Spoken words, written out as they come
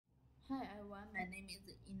Hi everyone, my name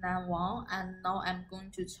is Yinan Wang, and now I'm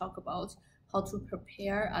going to talk about how to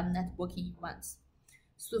prepare a networking event.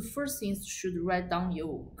 So first things should write down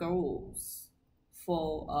your goals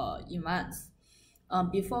for events.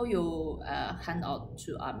 Before you hand out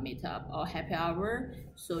to a meetup or happy hour,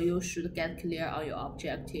 so you should get clear on your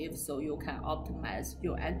objectives so you can optimize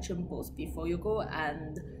your actionables before you go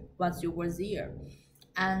and once you were there.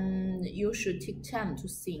 And you should take time to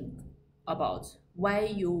think about why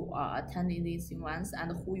you are attending these events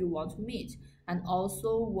and who you want to meet, and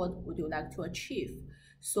also what would you like to achieve.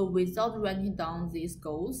 So without writing down these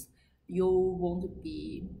goals, you won't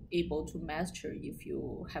be able to master if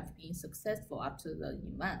you have been successful after the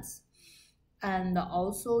events. And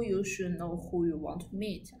also you should know who you want to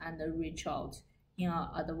meet and reach out in an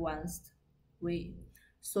advanced way.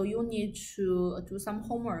 So you need to do some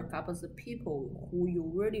homework about the people who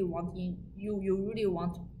you really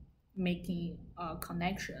want making a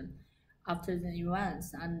connection after the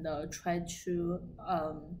events, and try to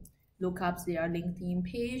look up their LinkedIn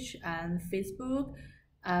page and Facebook,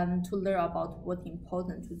 and to learn about what's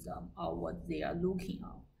important to them or what they are looking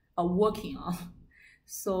on or working on.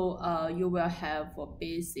 So you will have a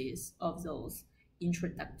basis of those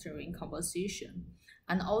introductory conversation.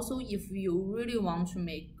 And also if you really want to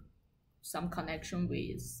make some connection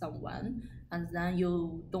with someone, and then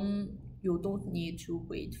you don't need to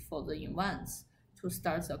wait for the events to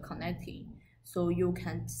start the connecting. So you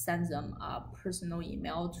can send them a personal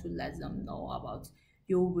email to let them know about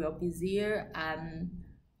you will be there,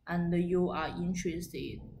 and you are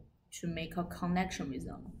interested to make a connection with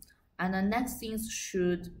them. And the next things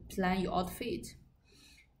should plan your outfit.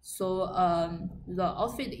 So the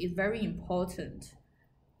outfit is very important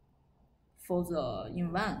for the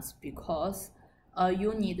events because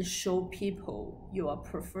you need to show people you are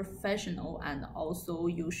professional, and also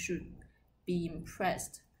you should be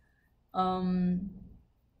impressed. um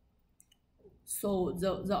so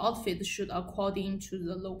the outfit should according to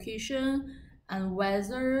the location and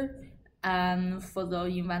weather and for the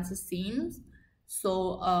event themes.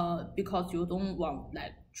 So because you don't want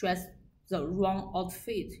like dress the wrong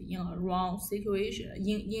outfit in a wrong situation,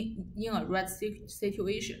 in a right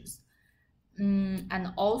situations.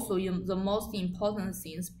 And also the most important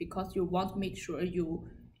things, because you want to make sure you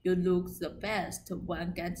look the best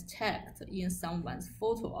when get tagged in someone's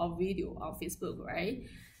photo or video on Facebook, right?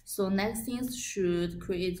 So next things should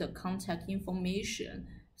create a contact information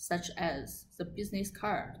such as the business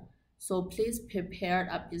card. So please prepare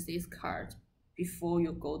a business card before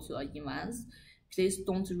you go to an event. Please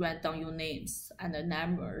don't write down your names and the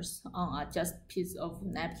numbers on a just piece of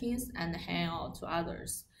napkins and hand out to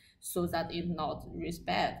others, so that it not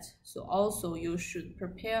respect. So also you should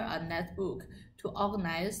prepare a notebook to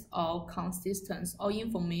organize all consistent all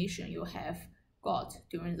information you have got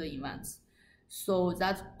during the events. So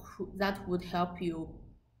that would help you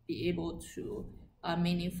be able to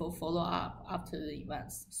meaningful follow up after the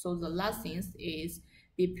events. So the last thing is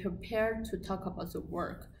be prepared to talk about the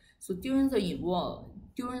work. So during the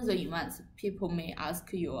events, people may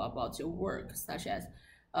ask you about your work, such as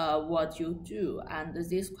what you do, and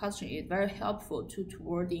this question is very helpful to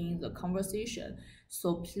wording the conversation.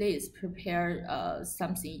 So please prepare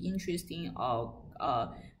something interesting or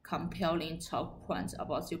compelling talk points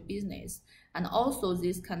about your business. And also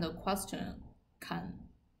this kind of question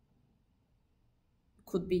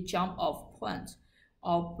could be jump off point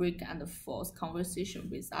or break and forth conversation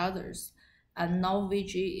with others. And now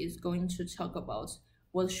VG is going to talk about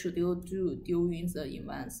what should you do during the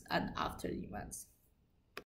events and after the events.